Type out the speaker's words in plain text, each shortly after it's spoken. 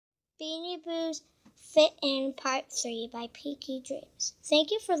Beanie Boo's Fit In Part 3 by Peaky Dreams.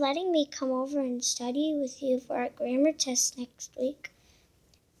 Thank you for letting me come over and study with you for our grammar test next week.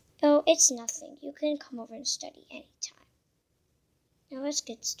 Oh, it's nothing. You can come over and study anytime. Now let's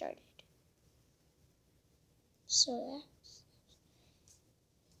get started. So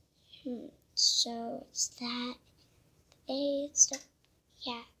it's that. A, it's the,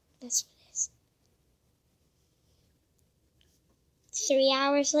 yeah, that's what it is. 3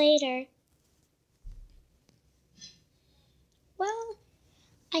 hours later. Well,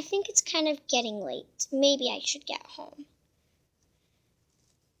 I think it's kind of getting late. Maybe I should get home.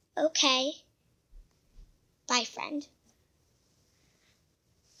 Okay. Bye, friend.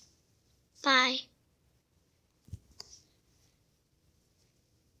 Bye.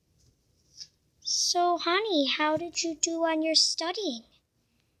 So, honey, how did you do on your studying?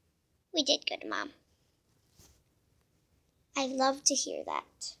 We did good, Mom. I love to hear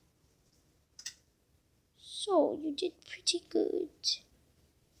that. So, you did pretty good.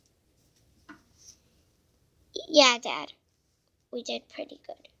 Yeah, Dad. We did pretty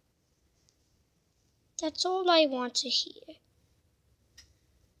good. That's all I want to hear.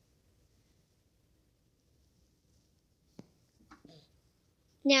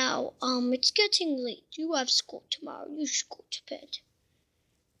 Now, it's getting late. You have school tomorrow. You should go to bed.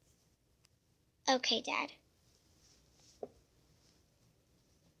 Okay, Dad.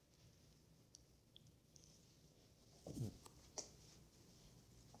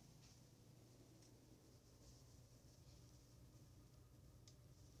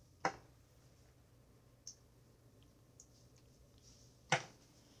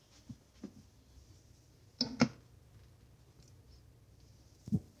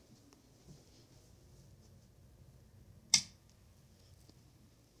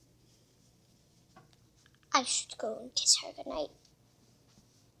 I should go and kiss her goodnight.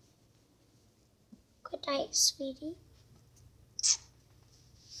 Good night, sweetie.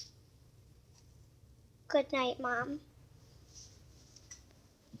 Good night, Mom.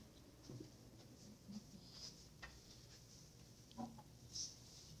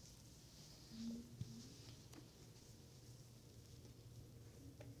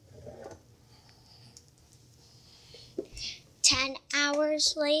 "10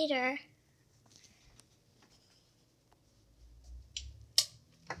 hours later.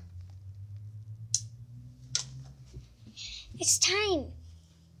 It's time.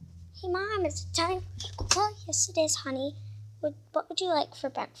 Hey, Mom, is it time? Well, yes, it is, honey. What would you like for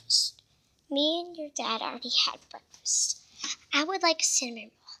breakfast? Me and your dad already had breakfast. I would like a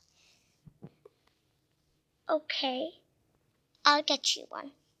cinnamon roll. Okay, I'll get you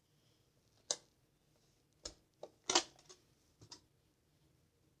one.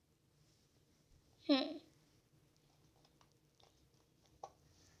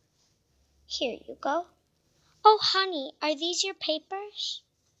 Here you go. Oh, honey, are these your papers?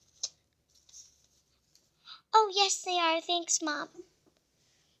 Oh, yes, they are. Thanks, Mom.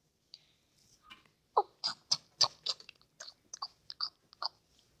 Oh.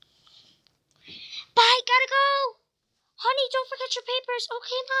 Bye, gotta go. Honey, don't forget your papers.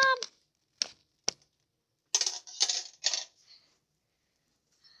 Okay, Mom.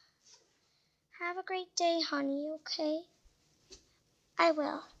 Have a great day, honey, okay? I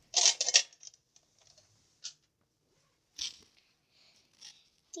will.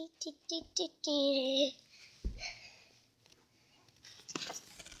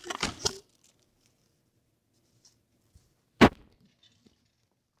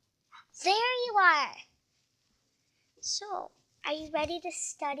 There you are. So, are you ready to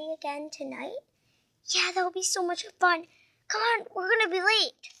study again tonight? Yeah, that'll be so much fun. Come on, we're gonna be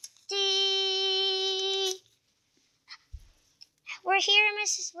late. We're here,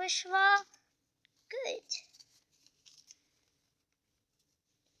 Mrs. Wishful. Good.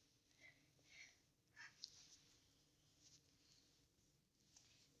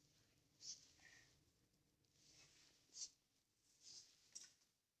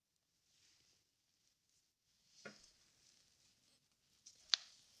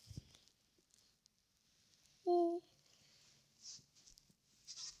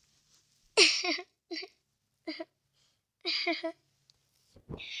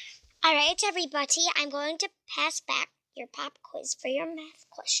 All right, everybody, I'm going to pass back your pop quiz for your math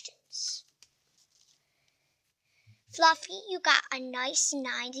questions. Fluffy, you got a nice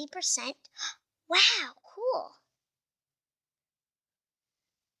 90%. Wow, cool.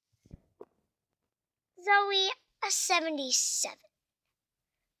 Zoe, a 77.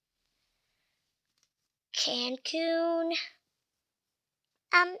 Cancun.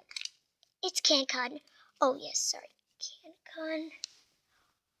 It's Cancun. Oh, yes, sorry. Cancun.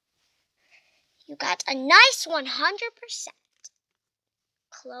 You got a nice 100%.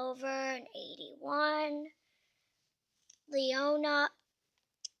 Clover, an 81. Leona,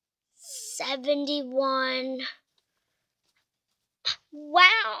 71. Wow,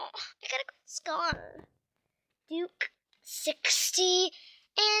 I got a good score. Duke, 60.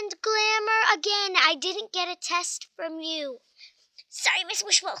 And Glamour, again, I didn't get a test from you. Sorry, Miss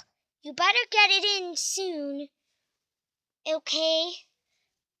Wishful. You better get it in soon. Okay?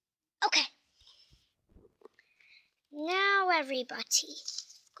 Okay. Now, everybody.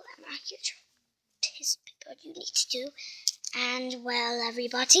 Glamour, here's his what you need to do. And, well,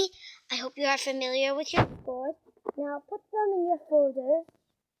 everybody, I hope you are familiar with your scores. Now, put them in your folders.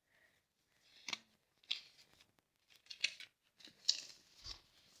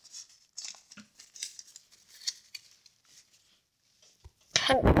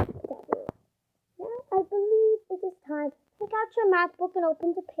 Perfect. Now, I believe it is time. Take out your math book and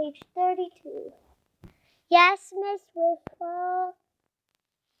open to page 32. Yes, Miss Wishful.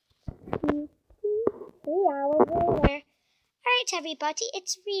 3 hours later. All right, everybody,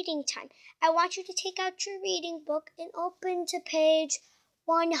 it's reading time. I want you to take out your reading book and open to page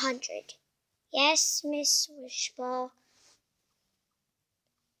 100. Yes, Miss Wishful.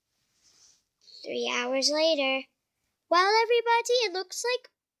 3 hours later. Well, everybody, it looks like...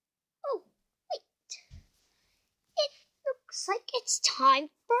 Oh, wait. It looks like it's time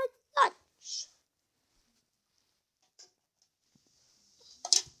for lunch.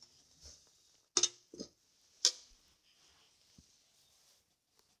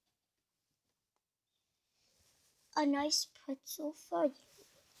 A nice pretzel for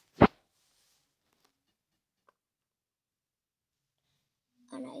you.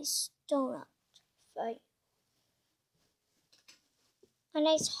 A nice donut for you. A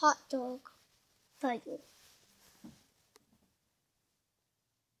nice hot dog for you.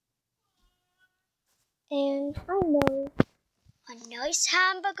 And I know a nice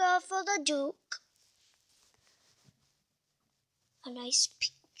hamburger for the Duke. A nice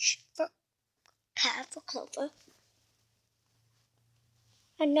peach for pear for Clover.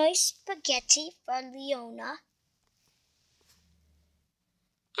 A nice spaghetti for Leona.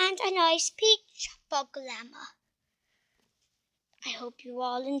 And a nice peach for Glamour. I hope you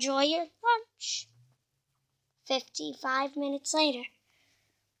all enjoy your lunch. 55 minutes later.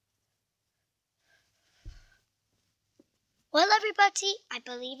 Well, everybody, I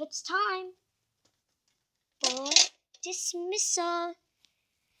believe it's time for dismissal.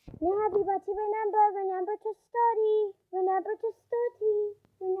 Now, everybody, remember to study. Remember to study.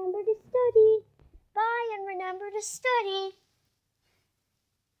 Remember to study. Bye, and remember to study.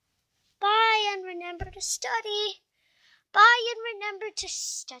 Bye, and remember to study. Bye, and remember to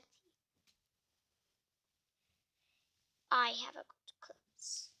study. I have a good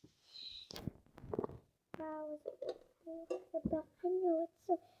class. I know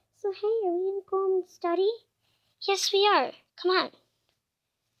it's so hey, are we gonna go and study? Yes, we are. Come on.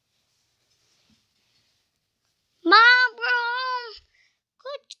 Mom, we're home.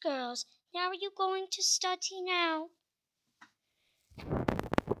 Good girls. Now are you going to study now?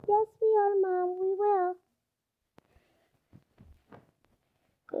 Yes, we are, Mom. We will.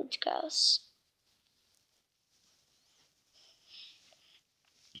 Good girls.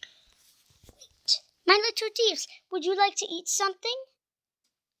 Wait. My little thieves, would you like to eat something?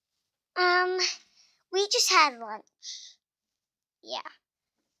 We just had lunch. Yeah.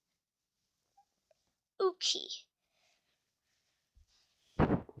 Okay.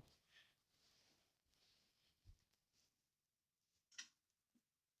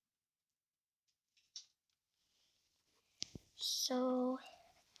 So,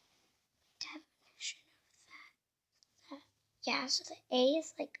 definition of that. Yeah, so the A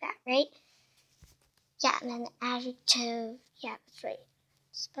is like that, right? Yeah, and then the adjective. Yeah, that's right.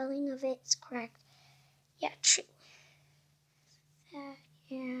 Spelling of it's correct. Yeah, true. That,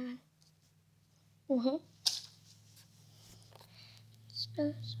 yeah. Yeah,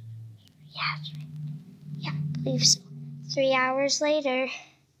 that's right. Yeah, I believe so. 3 hours later.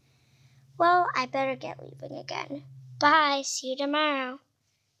 Well, I better get leaving again. Bye. See you tomorrow.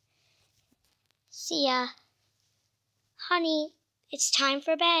 See ya. Honey, it's time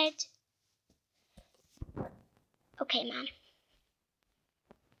for bed. Okay, Mom.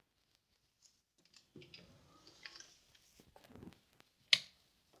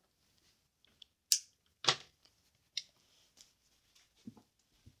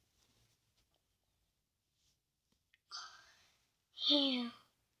 Yeah.